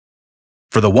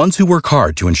For the ones who work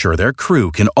hard to ensure their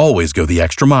crew can always go the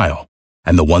extra mile,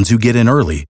 and the ones who get in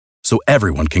early so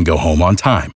everyone can go home on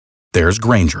time, there's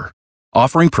Grainger,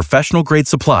 offering professional-grade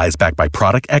supplies backed by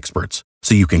product experts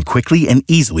so you can quickly and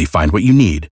easily find what you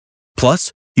need.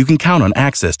 Plus, you can count on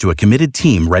access to a committed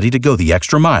team ready to go the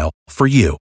extra mile for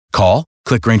you. Call,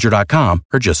 click Grainger.com,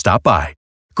 or just stop by.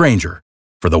 Grainger,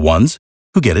 for the ones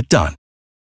who get it done.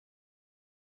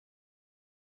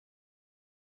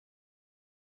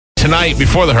 Tonight,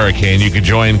 before the hurricane, you could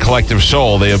join Collective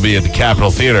Soul. They'll be at the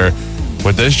Capitol Theater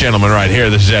with this gentleman right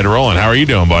here. This is Ed Roland. How are you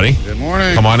doing, buddy? Good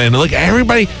morning. Come on in. Look,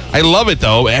 everybody, I love it,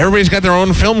 though. Everybody's got their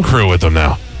own film crew with them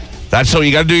now. That's so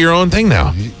you got to do your own thing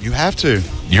now. You have to.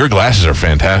 Your glasses are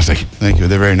fantastic. Thank you.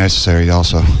 They're very necessary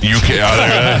also. You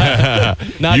can,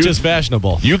 Not just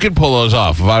fashionable. You could pull those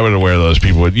off. If I were to wear those,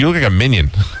 people would. You look like a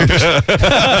minion. They're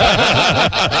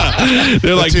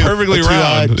like perfectly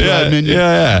round. Two-eyed minion.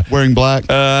 Yeah. Wearing black.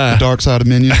 The dark side of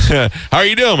minions. How are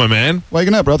you doing, my man?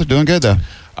 Waking up, brother. Doing good, though.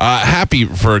 Happy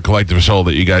for Collective Soul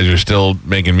that you guys are still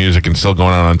making music and still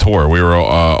going out on tour. We were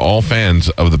all fans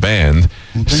of the band,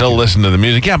 still listen to the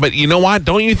music. Yeah, but you know what?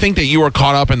 Don't you think that you were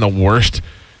caught up in the worst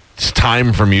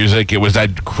time for music? It was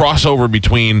that crossover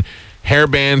between hair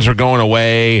bands were going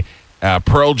away,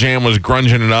 Pearl Jam was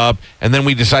grunging it up, and then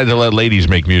we decided to let ladies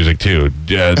make music too.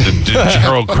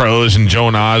 Sheryl Crows and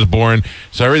Joan Osborne.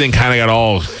 So everything kind of got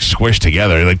all squished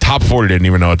together. Like Top 40 didn't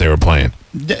even know what they were playing.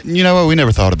 You know what? We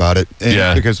never thought about it.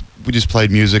 Yeah. Because we just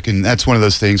played music, and that's one of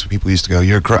those things where people used to go,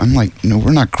 "You're grunge." I'm like, no,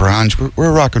 we're not grunge.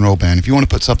 We're a rock and roll band. If you want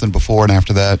to put something before and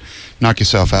after that, knock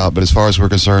yourself out. But as far as we're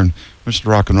concerned, we're just a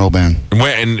rock and roll band.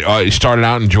 And you started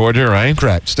out in Georgia, right?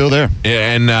 Correct. Still there.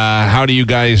 And how do you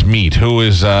guys meet? Who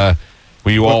is... were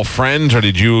you all friends, or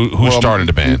who started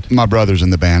the band? My brother's in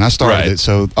the band. I started it.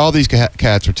 So all these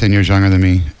cats are 10 years younger than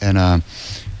me. And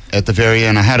at the very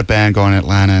end, I had a band going in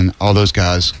Atlanta, and all those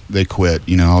guys, they quit.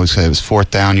 You know, I always say it was fourth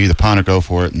down, you either punt or go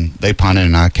for it. And they punted,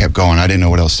 and I kept going. I didn't know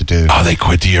what else to do. Oh, they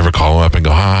quit. Do you ever call them up and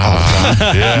go,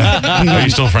 yeah. Are you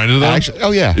still friends with them?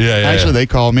 Actually, yeah. Yeah. Actually, they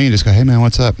called me and just go, "Hey, man,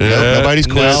 what's up?" Yeah. Nobody's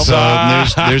quit, so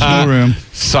there's no room.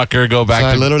 Sucker, go back So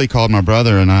I literally called my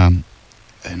brother, and I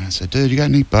said, "Dude, you got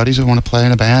any buddies that want to play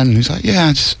in a band?" And he's like, "Yeah."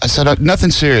 I said,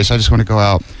 "Nothing serious. I just want to go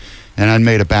out." And I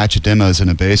made a batch of demos in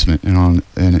the basement, and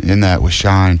in that was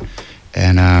Shine.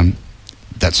 And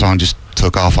that song just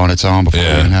took off on its own before we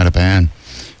even had a band.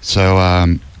 So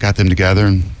got them together,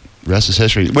 and the rest is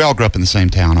history. We all grew up in the same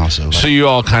town also. So you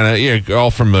all you're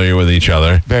all familiar with each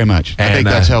other. Very much. And I think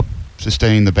that's helped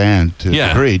sustain the band to a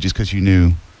degree, just because you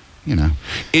knew. You know,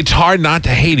 it's hard not to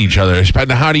hate each other.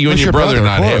 How do you and your brother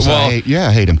not hate? Well, I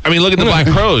hate him. I mean, look at the Black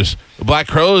Crowes. The Black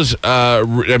Crowes.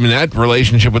 That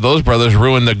relationship with those brothers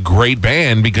ruined the great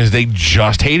band because they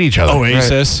just hate each other.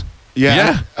 Oasis. Right.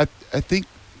 Yeah. I think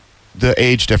the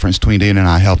age difference between Dean and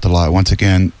I helped a lot. Once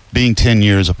again, being 10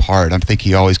 years apart, I think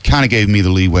he always kind of gave me the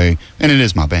leeway, and it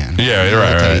is my band. Yeah, you're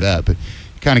right. I'll tell you that, but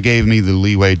he kind of gave me the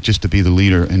leeway just to be the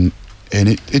leader, and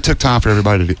it took time for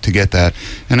everybody to get that.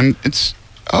 And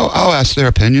I'll ask their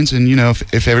opinions, and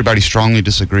if everybody strongly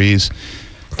disagrees,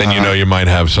 then you might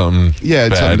have something. Yeah,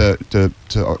 it's bad. something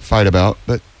to fight about,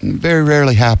 but very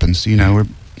rarely happens. We're,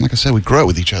 like I said, we grow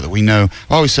with each other. We know.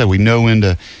 I always said we know when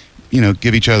to,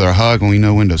 give each other a hug, and we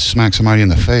know when to smack somebody in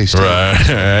the face.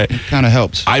 Right. It kind of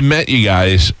helps. I met you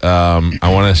guys. I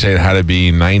want to say it had to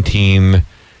be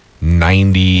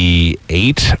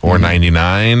 1998 or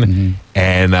 99. Mm-hmm.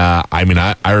 And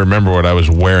I remember what I was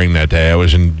wearing that day. I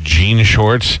was in jean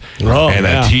shorts and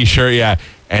a T-shirt. Yeah.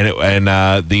 And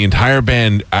the entire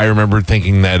band, I remember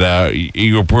thinking that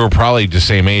we were probably the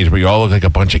same age, but you all look like a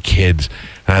bunch of kids.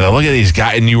 And I thought, look at these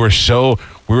guys. And you were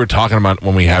we were talking about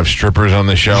when we have strippers on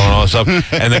the show and all this stuff.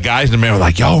 And the guys in the band were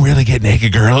like, y'all really get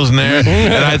naked girls in there?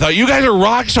 And I thought, you guys are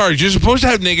rock stars. You're supposed to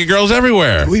have naked girls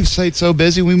everywhere. We've stayed so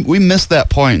busy. We missed that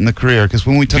point in the career because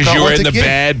when we took off, you were in the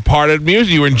bad part of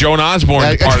music. You were in Joan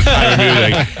Osborne's part of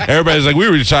music. Everybody's like,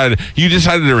 you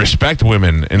decided to respect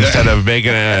women instead of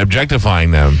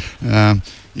objectifying them.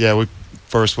 We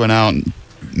first went out, and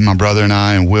my brother and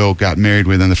I and Will got married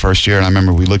within the first year, and I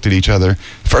remember we looked at each other.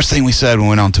 First thing we said when we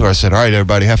went on tour, I said, "All right,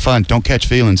 everybody, have fun. Don't catch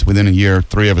feelings." Within a year,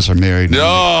 3 of us are married.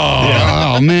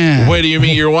 Oh man. Where do you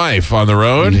meet your wife? On the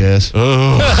road? Yes.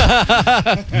 Oh.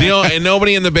 And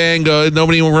nobody in the band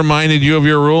nobody reminded you of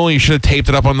your rule? You should have taped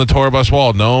it up on the tour bus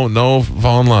wall. No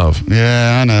fall in love.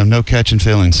 Yeah, I know. No catching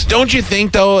feelings. Don't you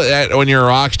think, though, that when you're a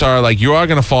rock star, like, you are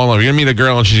going to fall in love? You're going to meet a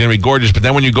girl, and she's going to be gorgeous, but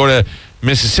then when you go to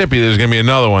Mississippi, there's going to be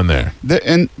another one there. There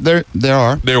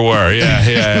are. There were,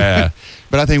 yeah.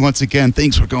 But I think once again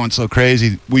things were going so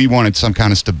crazy. We wanted some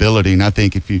kind of stability, and I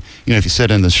think if you sit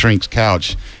in the shrink's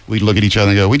couch, we'd look at each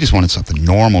other and go, we just wanted something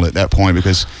normal at that point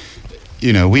because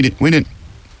we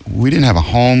didn't have a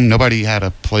home. Nobody had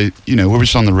a place. We were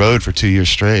just on the road for 2 years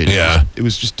straight. Yeah, it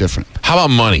was just different. How about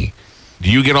money? Do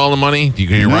you get all the money? Do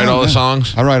you write all the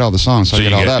songs? I write all the songs, so I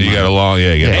get all that money. You got all all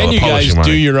and the you guys money.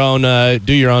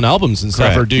 do your own albums and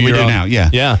stuff, Correct. or do we your do own now, yeah.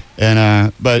 Yeah.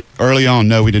 And but early on,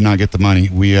 no, we did not get the money.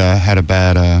 We had a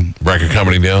bad record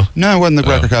company deal. No, it wasn't the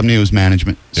record company. It was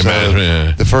management. Management.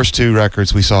 Yeah. The first 2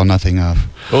 records we saw nothing of.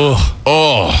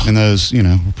 Oh. And those,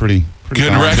 were pretty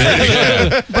good gone.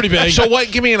 record. Pretty big. So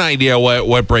what? Give me an idea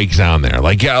what breaks down there.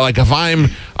 Like if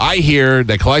I hear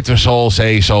that Collective Soul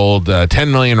sold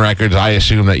 10 million records, I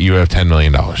assume that you have $10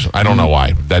 million. I don't know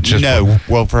why. That's just no.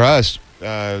 Well, for us,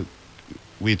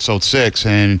 we had sold 6,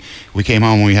 and we came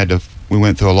home. We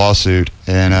went through a lawsuit,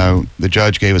 and the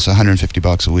judge gave us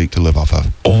 $150 a week to live off of.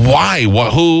 Why?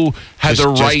 Who had the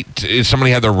right?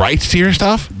 Somebody had the rights to your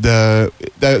stuff? That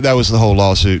was the whole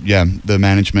lawsuit. Yeah, the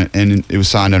management, and it was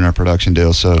signed in our production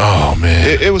deal. So, oh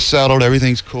man, it was settled.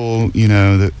 Everything's cool.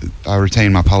 I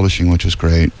retained my publishing, which was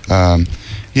great. But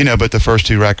the first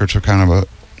 2 records were kind of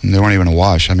they weren't even a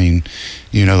wash. I mean,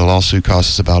 the lawsuit cost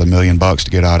us about $1 million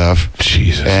to get out of.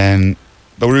 Jesus.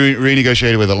 But we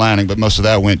renegotiated with Atlantic, but most of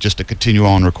that went just to continue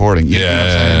on recording. You know what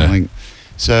I'm saying?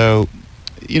 So,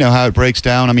 how it breaks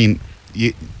down. I mean,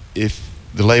 if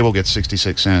the label gets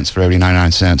 66 cents for every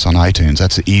 99 cents on iTunes,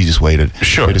 that's the easiest way to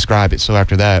describe it. So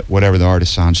after that, whatever the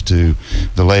artist signs to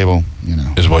the label,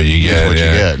 is what you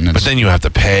get. But then you have to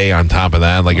pay on top of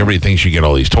that. Like everybody thinks you get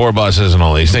all these tour buses and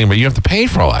all these things, but you have to pay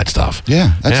for all that stuff.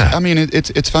 Yeah. I mean,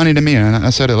 it's funny to me, and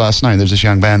I said it last night. There's this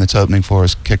young band that's opening for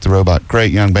us, Kick the Robot.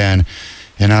 Great young band.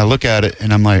 And I look at it,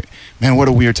 and I'm like, man, what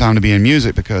a weird time to be in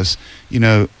music because,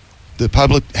 the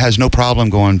public has no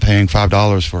problem paying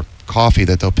 $5 for coffee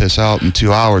that they'll piss out in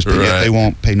 2 hours, but yet they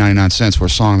won't pay 99 cents for a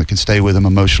song that can stay with them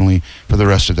emotionally for the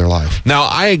rest of their life. Now,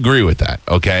 I agree with that,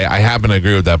 okay? I happen to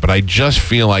agree with that, but I just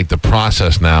feel like the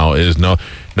process now is the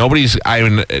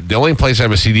only place I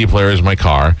have a CD player is my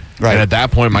car. Right. And at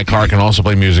that point, my car can also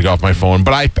play music off my phone.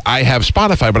 But I have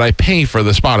Spotify, but I pay for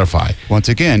the Spotify. Once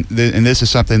again, and this is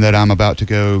something that I'm about to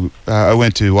go. I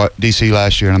went to D.C.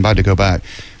 last year, and I'm about to go back.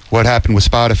 What happened with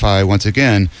Spotify? Once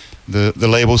again, the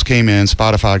labels came in.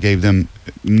 Spotify gave them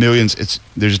millions.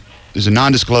 There's a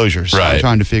non-disclosure. So I'm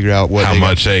trying to figure out how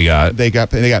much they got. They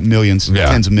got millions,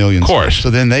 tens of millions. Of course. So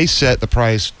then they set the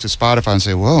price to Spotify and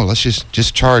say, "Whoa, let's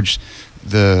just charge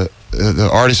the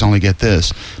artists only get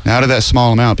this." Now, out of that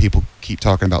small amount, people keep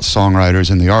talking about songwriters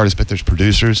and the artists, but there's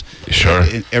producers. Sure.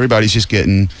 Everybody's just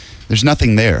there's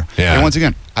nothing there. Yeah. And once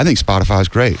again, I think Spotify is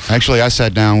great. Actually, I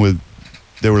sat down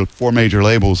there were 4 major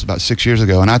labels about 6 years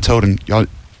ago, and I told them, y'all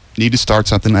need to start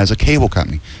something as a cable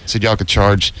company. I said, y'all could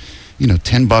charge,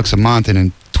 $10 a month, and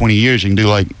in 20 years you can do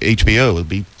like HBO. It'd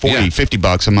be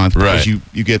 $50 a month because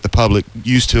you get the public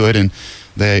used to it, and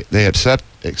they accept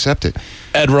it.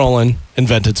 Ed Roland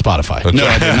invented Spotify. No,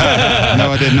 I did not.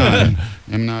 No, I did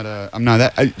not. I'm not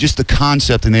that. Just the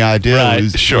concept and the idea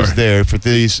was there for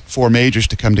these 4 majors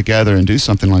to come together and do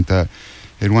something like that.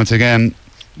 And once again,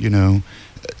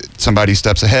 somebody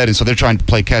steps ahead, and so they're trying to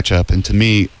play catch up. And to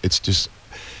me, it's just.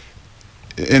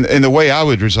 And the way I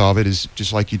would resolve it is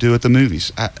just like you do at the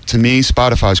movies. To me,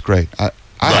 Spotify's great. What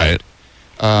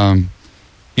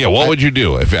would you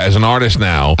do if, as an artist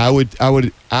now? I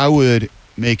would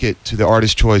make it to the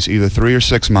artist's choice either 3 or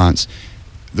 6 months.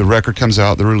 The record comes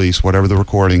out, the release, whatever the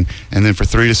recording, and then for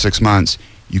 3 to 6 months,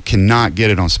 you cannot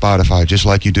get it on Spotify just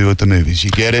like you do at the movies.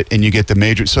 You get it, and you get the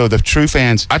major. So the true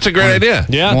fans. That's a great idea.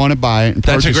 Yeah, want to buy it and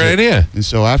purchase it. That's a great idea. And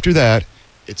so after that,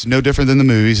 it's no different than the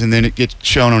movies, and then it gets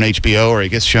shown on HBO or it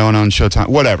gets shown on Showtime,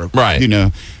 whatever. Right.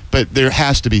 But there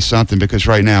has to be something because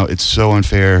right now it's so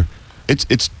unfair. It's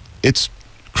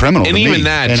criminal. And to even me.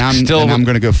 that, and I'm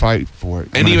going to go fight for it.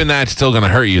 And even that's still going to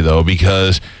hurt you though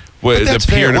because. But that's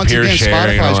the peer-to-peer Once again,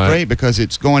 sharing. Spotify's great because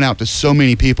it's going out to so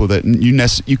many people that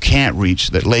you can't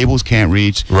reach, that labels can't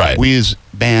reach. Right. We as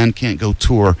band can't go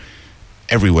tour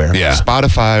everywhere. Yeah.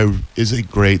 Spotify is a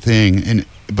great thing,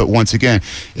 but once again,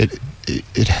 it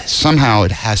somehow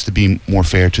it has to be more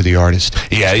fair to the artist.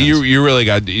 Yeah, you really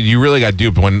got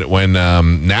duped when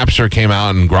Napster came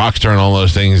out and Grokster and all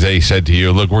those things. They said to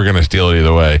you, "Look, we're going to steal it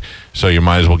either way, so you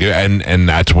might as well give." And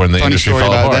that's when the industry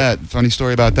fell apart. Funny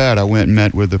story about that. I went and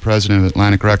met with the president of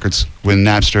Atlantic Records when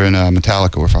Napster and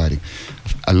Metallica were fighting.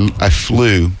 I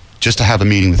flew just to have a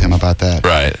meeting with him about that.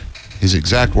 Right. His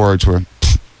exact words were,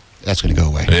 "That's going to go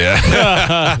away."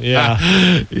 Yeah.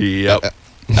 Yeah. Yep.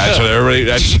 That's what everybody.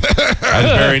 That's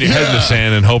burying your head in the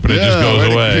sand and hoping it just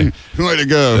goes away. Way to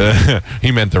go.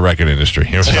 He meant the record industry.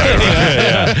 Ed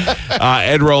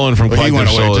Roland from Well, he Collective went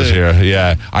away, Soul is too. here.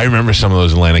 Yeah, I remember some of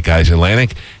those Atlantic guys. Atlantic.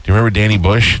 Do you remember Danny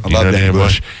Bush? Do you love know Danny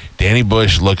Bush. Danny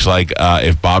Bush looks like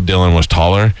if Bob Dylan was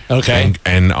taller. Okay.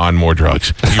 And on more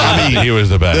drugs. He was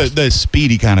the best. The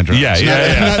speedy kind of drugs.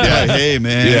 Yeah. Not like, hey,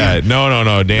 man. Yeah, no.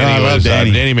 Danny I love was.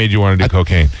 Danny. Danny made you want to do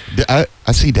cocaine.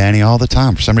 I see Danny all the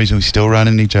time. For some reason, we still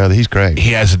running each other. He's great.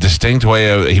 He has a distinct way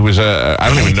of. He was a. I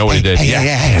don't even know what he did.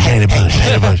 Danny Bush.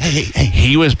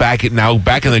 He was back in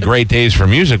the great days for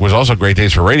music was also great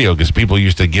days for radio because people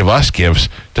used to give us gifts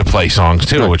to play songs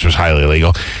too, which was highly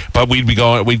illegal. But we'd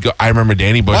go. I remember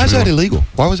Danny Bush. Why is that illegal?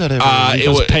 Why was that illegal? It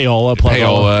was payola.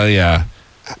 Payola. Yeah.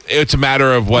 It's a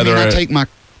matter of whether I take my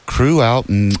crew out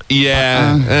and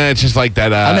it's just like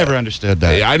that. I never understood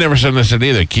that. I never understood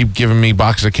either. Keep giving me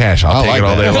boxes of cash. I'll take like it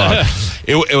all that.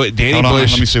 day long. Danny Hold on,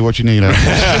 Bush. let me see what you need.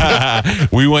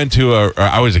 We went to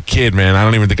I was a kid, man. I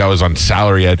don't even think I was on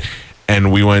salary yet.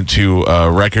 And we went to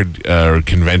a record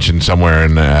convention somewhere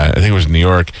in, I think it was New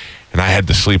York. And I had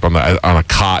to sleep on a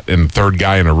cot and third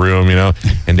guy in a room,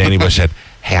 And Danny Bush said,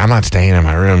 hey, I'm not staying in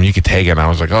my room. You could take it. And I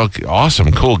was like, oh,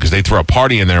 awesome, cool. Because they threw a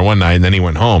party in there one night, and then he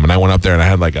went home. And I went up there, and I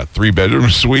had like a 3-bedroom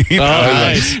suite.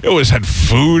 Nice. It had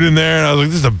food in there. And I was like,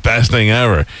 this is the best thing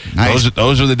ever. Nice.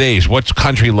 Those are the days. What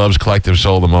country loves Collective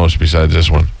Soul the most besides this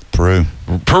one? Peru.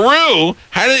 Peru?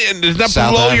 Does that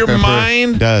South blow your Africa, Peru.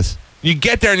 mind? It does. You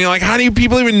get there and you're like, how do you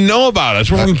people even know about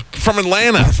us? We're from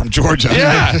Atlanta. From Georgia.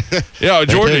 Yeah. Yeah,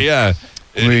 Georgia, do. yeah.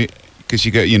 Because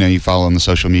you follow on the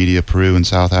social media, Peru and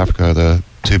South Africa are the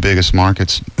two biggest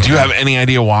markets. Do you have any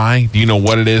idea why? Do you know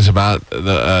what it is about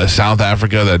the South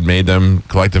Africa that made them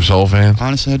Collective Soul fans?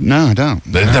 Honestly, no, I don't.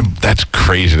 That's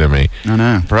crazy to me.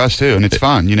 No, for us too, and it's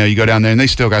fun. You go down there and they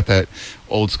still got that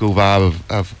old school vibe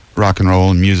of rock and roll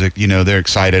and music. They're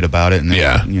excited about it, and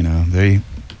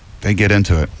they get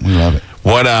into it. We love it.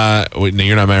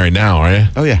 You're not married now, are you?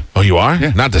 Oh yeah. Oh, you are?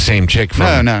 Yeah. Not the same chick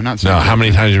from... No, not the same No, chick. how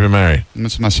many times have you been married?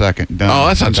 This is my second. Done. Oh,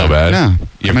 that's not so bad. No,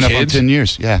 You have coming up on kids? 10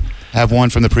 years. Yeah, I have one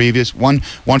from the previous, one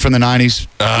from the '90s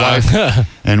wife,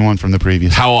 and one from the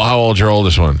previous. How old's your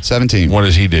oldest one? 17. What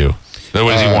does he do? What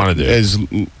does he want to do? As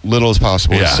little as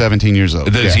possible. Yeah. He's 17 years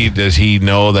old. Does he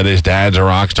know that his dad's a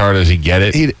rock star? Does he get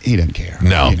it? He doesn't care.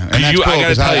 No. And that's cool, I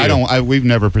gotta 'cause tell you. we've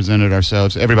never presented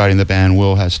ourselves. Everybody in the band,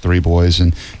 Will has 3 boys,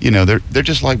 and they're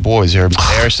just like boys. They're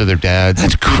heirs to their dads.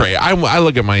 That's crazy. I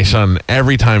look at my son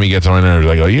every time he gets on there.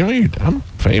 I go, I'm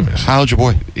famous. How old's your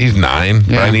boy? He's 9, but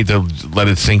Yeah. I need to let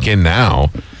it sink in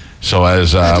now. So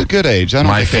as That's a good age. I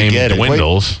don't my think they fame get it.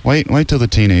 dwindles. Wait till the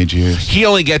teenage years. He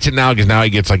only gets it now because now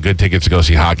he gets like good tickets to go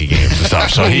see hockey games and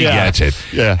stuff. So he Yeah. gets it.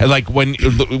 Yeah. And like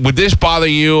would this bother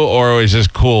you or is this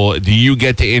cool? Do you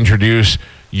get to introduce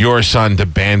your son to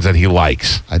bands that he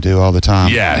likes? I do all the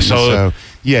time. Yeah, And so-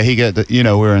 yeah, he got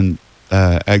we're in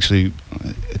actually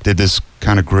did this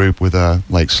kind of group with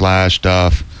like Slash,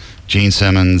 Duff, Gene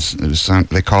Simmons. It was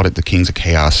they called it the Kings of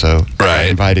Chaos. So I Right. got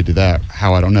invited to that.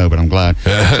 How I don't know, but I'm glad.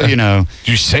 So, Do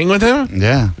you sing with him?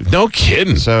 yeah. No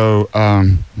kidding. So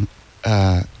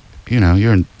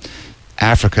you're in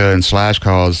Africa and Slash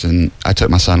calls, and I took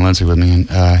my son Lindsay with me,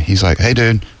 and he's like, "Hey,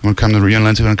 dude, you and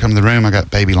Lindsay want to come to the room? I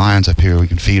got baby lions up here. We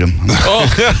can feed them."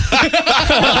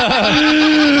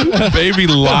 Baby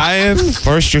lions.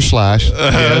 First, you're Slash.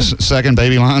 Yes. Second,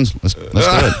 baby lions. Let's do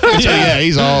it. So yeah,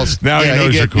 he's all. Now he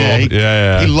knows you're cool.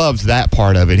 Yeah. He loves that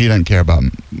part of it. He doesn't care about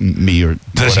me or.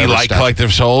 Does he whatever like stuff.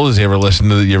 Collective Soul? Does he ever listen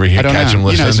to? You ever I don't catch know. him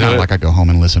listening it's to not it? like I go home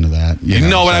and listen to that.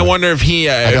 No, but I so wonder if he.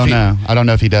 I don't know. I don't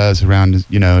know if he does around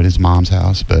at his mom's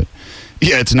house, but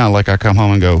yeah, it's not like I come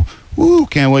home and go, "Woo,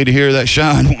 can't wait to hear that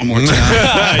shine one more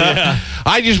time."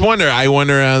 I just wonder. I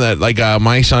wonder that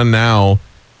my son now.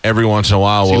 Every once in a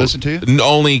while, Does he listen to you?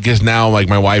 Only because now,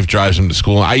 my wife drives him to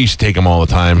school. I used to take him all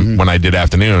the time when I did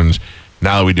afternoons.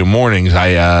 Now that we do mornings,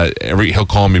 he'll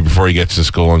call me before he gets to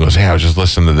school and goes, "Hey, I was just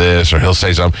listening to this," or he'll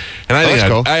say something. And I think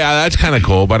that's cool. that's kind of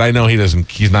cool. But I know he doesn't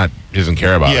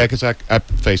care about Yeah, it. because I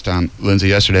FaceTimed Lindsay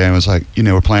yesterday and was like,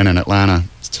 we're playing in Atlanta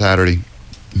Saturday.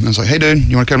 And I was like, "Hey, dude,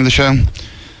 you want to come to the show?"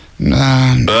 No,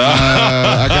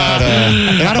 I got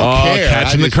and I don't care.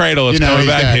 Catch in the cradle. It's coming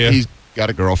back here. He's got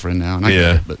a girlfriend now. And I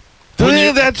get it, but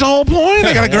That's the whole point.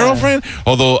 I got a girlfriend.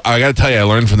 Although I got to tell you, I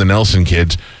learned from the Nelson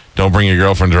kids. Don't bring your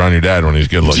girlfriends around your dad when he's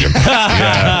good looking.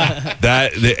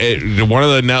 One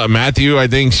of the Matthew, I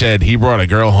think, said he brought a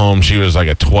girl home. She was like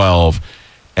a 12,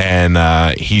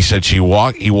 and he said he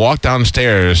walked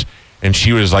downstairs and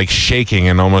she was like shaking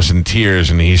and almost in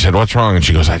tears. And he said, "What's wrong?" And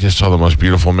she goes, "I just saw the most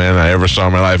beautiful man I ever saw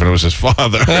in my life, and it was his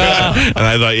father." And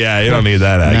I thought, yeah, you don't need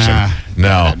that action.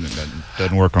 No.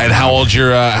 Doesn't work on And how old's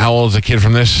the kid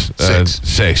from this? 6.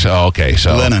 6. Oh, okay.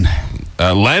 So Lennon.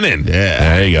 Lennon. Yeah.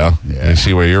 There you go. Yeah. You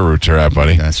see where your roots are at,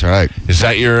 buddy. That's right. Is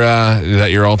that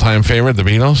your all-time favorite, the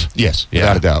Beatles? Yes, Yeah.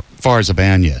 without a doubt. As far as a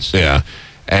band, yes. Yeah.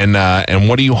 And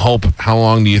what do you hope? How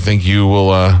long do you think you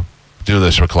will do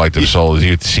this for Collective Soul? Do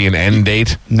you see an end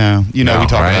date? No, we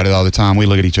talk right? about it all the time. We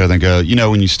look at each other and go,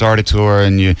 when you start a tour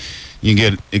and you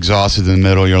get exhausted in the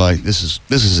middle, you're like, this is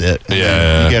it. And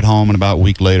then you get home and about a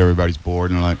week later, everybody's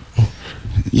bored and they're like,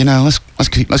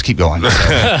 let's keep going. So,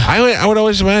 I would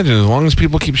always imagine as long as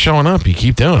people keep showing up, you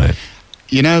keep doing it.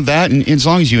 that, and as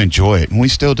long as you enjoy it, and we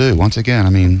still do. Once again, I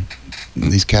mean,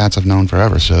 these cats I've known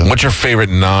forever. So, What's your favorite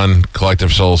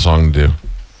non-Collective Soul song to do?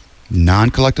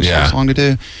 Non-Collective Soul song to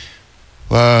do?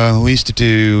 We used to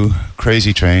do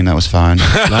Crazy Train. That was fun.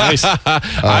 Nice.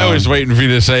 I was waiting for you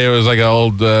to say it was like an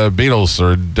old Beatles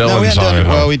or Dylan song.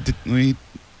 Well, we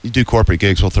do corporate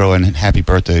gigs. We'll throw in Happy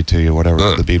Birthday to You, whatever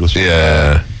the Beatles.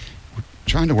 Yeah. We're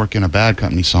trying to work in a Bad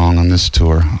Company song on this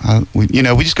tour. We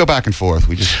just go back and forth.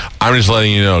 I'm just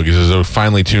letting you know because there's a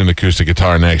finely tuned acoustic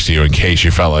guitar next to you in case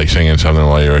you felt like singing something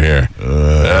while you were here.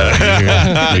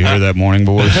 You hear that, morning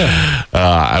boys?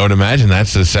 I would imagine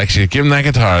that's the sexiest. Give him that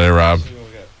guitar there, Rob.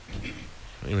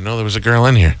 I didn't even know there was a girl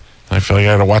in here. I feel like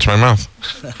I had to watch my mouth.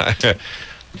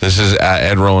 This is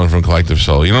Ed Roland from Collective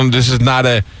Soul. This is not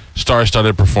a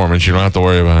star-studded performance. You don't have to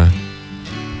worry about it.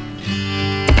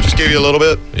 Just give you a little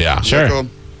bit. Yeah. Sure. Cool.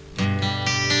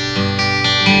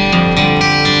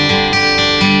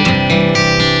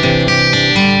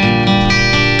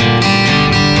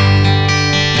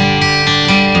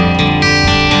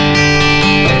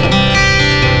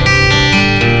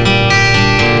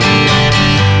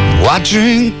 I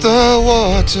drink the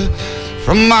water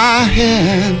from my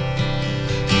hand,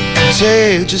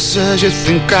 contagious as you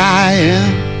think I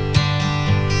am.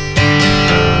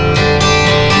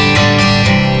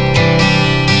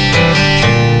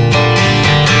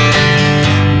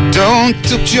 Don't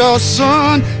tilt your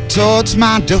son towards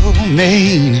my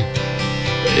domain,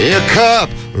 your cup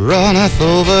runneth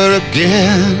over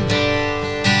again.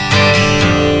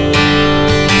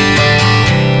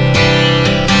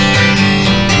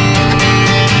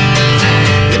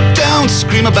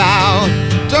 Scream about,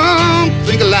 don't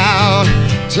think aloud.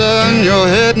 Turn your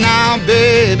head now,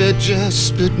 baby, just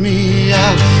spit me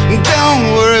out.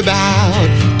 Don't worry about,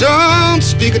 don't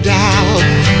speak a doubt.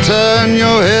 Turn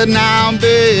your head now,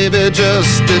 baby,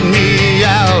 just spit me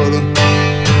out.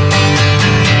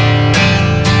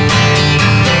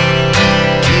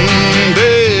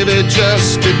 Baby,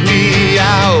 just spit me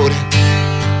out.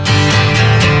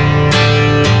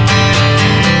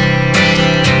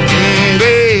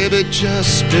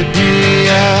 Just spit me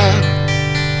out.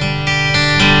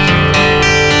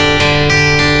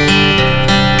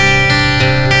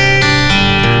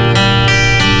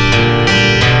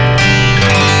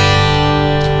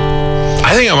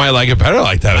 I think I might like it better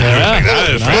like that.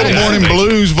 Little morning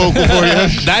blues vocal for you.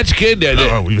 That's good.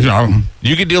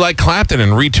 You could do like Clapton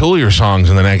and retool your songs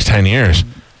in the next 10 years.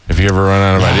 If you ever run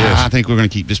out of ideas. I think we're going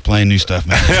to keep just playing new stuff,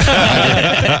 man.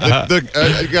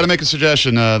 You got to make a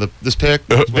suggestion. This pick,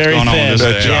 what's Very going on thin. with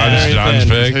this? John's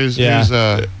pick. Who's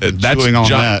That's chewing on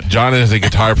John, that? John is the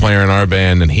guitar player in our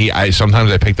band, and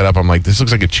sometimes I pick that up. I'm like, this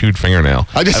looks like a chewed fingernail.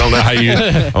 I don't know how you.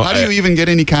 How do you even get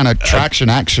any kind of traction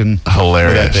action?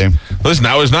 Hilarious. For that thing? Listen,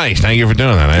 that was nice. Thank you for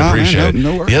doing that. I appreciate it.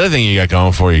 No worries. The other thing you got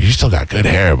going for you still got good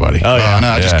hair, buddy. Oh, yeah. No,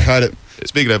 I just cut it.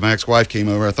 Speaking of, my ex-wife came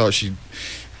over. I thought she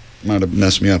might have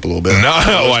messed me up a little bit.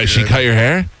 No, why? She cut your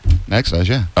hair? Exercise,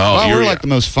 yeah. Oh, well, we're like the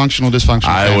most functional, dysfunctional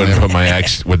I family wouldn't ever. put my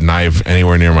ex with knife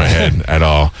anywhere near my head at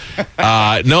all.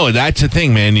 No, that's the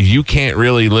thing, man. You can't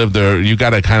really live there. You got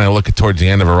to kind of look towards the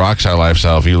end of a rock star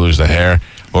lifestyle if you lose the hair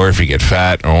or if you get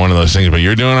fat or one of those things. But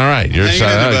you're doing all right. You're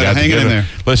Hanging in there.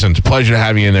 Listen, it's a pleasure to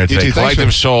have you in there today. too. Thanks,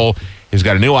 Collective Soul has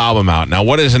got a new album out. Now,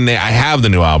 what is the name? I have the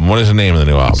new album. What is the name of the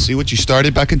new album? See what you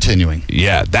started by continuing.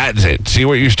 Yeah, that's it. See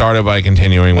what you started by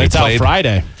continuing. It's out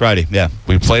Friday. Friday, yeah.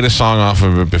 We played a song off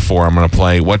of it before. I'm going to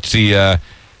play. What's the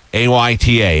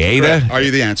AYTA? Ada? Are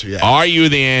you the answer? Yeah. Are you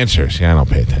the answer? See, I don't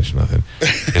pay attention to nothing.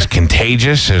 Is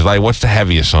Contagious? Is like, what's the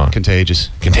heaviest song? Contagious.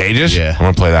 Contagious? Yeah. I'm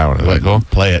going to play that one. Is that cool?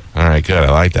 Play it. All right, good.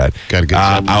 I like that. Got a good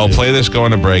I will play this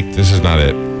going to break. This is not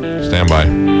it. Stand by.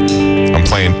 I'm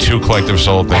playing two Collective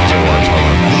Soul things at once. Hold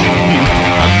on.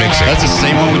 I'm mixing. That's the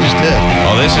same one we just did.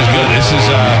 Oh, this is good. This is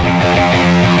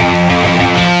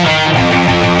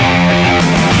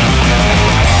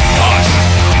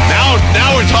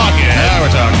now we're talking. Now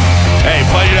we're talking. Hey,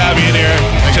 pleasure to have you in here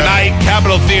tonight.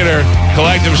 Capitol Theater,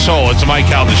 Collective Soul. It's the Mike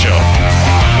Calta Show.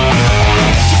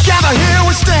 Together here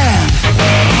we stand,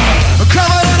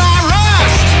 covered in our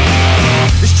rust.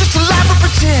 It's just a life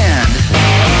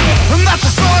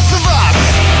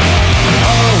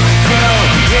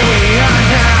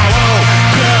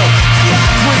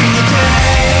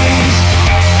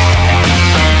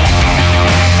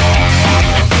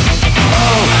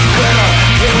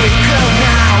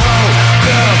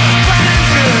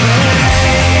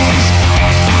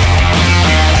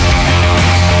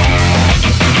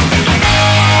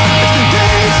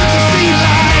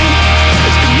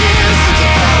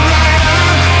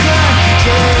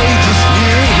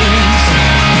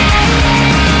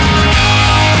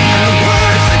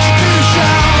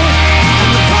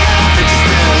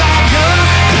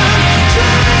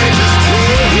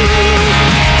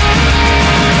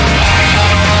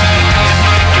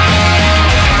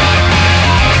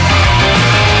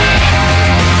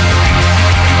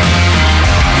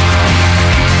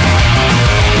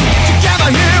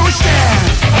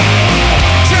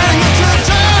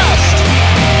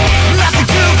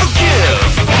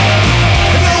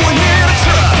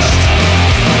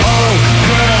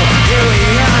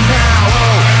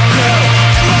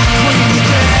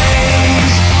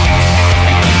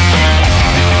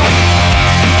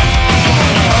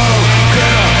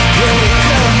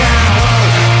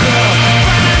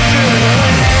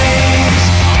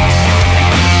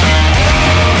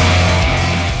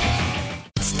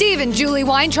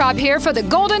Weintraub here for the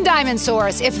Golden Diamond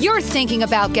Source. If you're thinking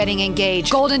about getting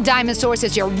engaged, Golden Diamond Source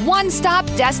is your one-stop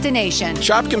destination.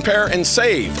 Shop, compare, and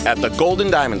save at the Golden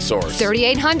Diamond Source.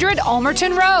 3800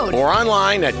 Ulmerton Road. Or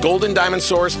online at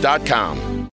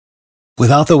goldendiamondsource.com.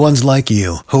 Without the ones like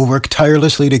you, who work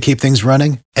tirelessly to keep things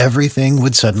running, everything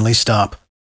would suddenly stop.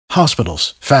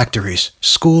 Hospitals, factories,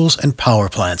 schools, and power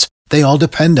plants, they all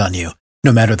depend on you.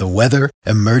 No matter the weather,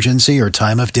 emergency, or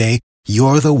time of day,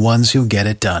 you're the ones who get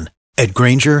it done. At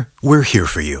Grainger, we're here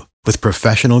for you with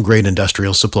professional-grade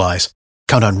industrial supplies.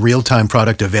 Count on real-time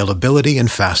product availability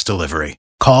and fast delivery.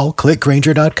 Call, click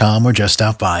Grainger.com, or just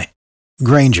stop by.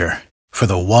 Grainger, for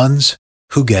the ones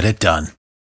who get it done.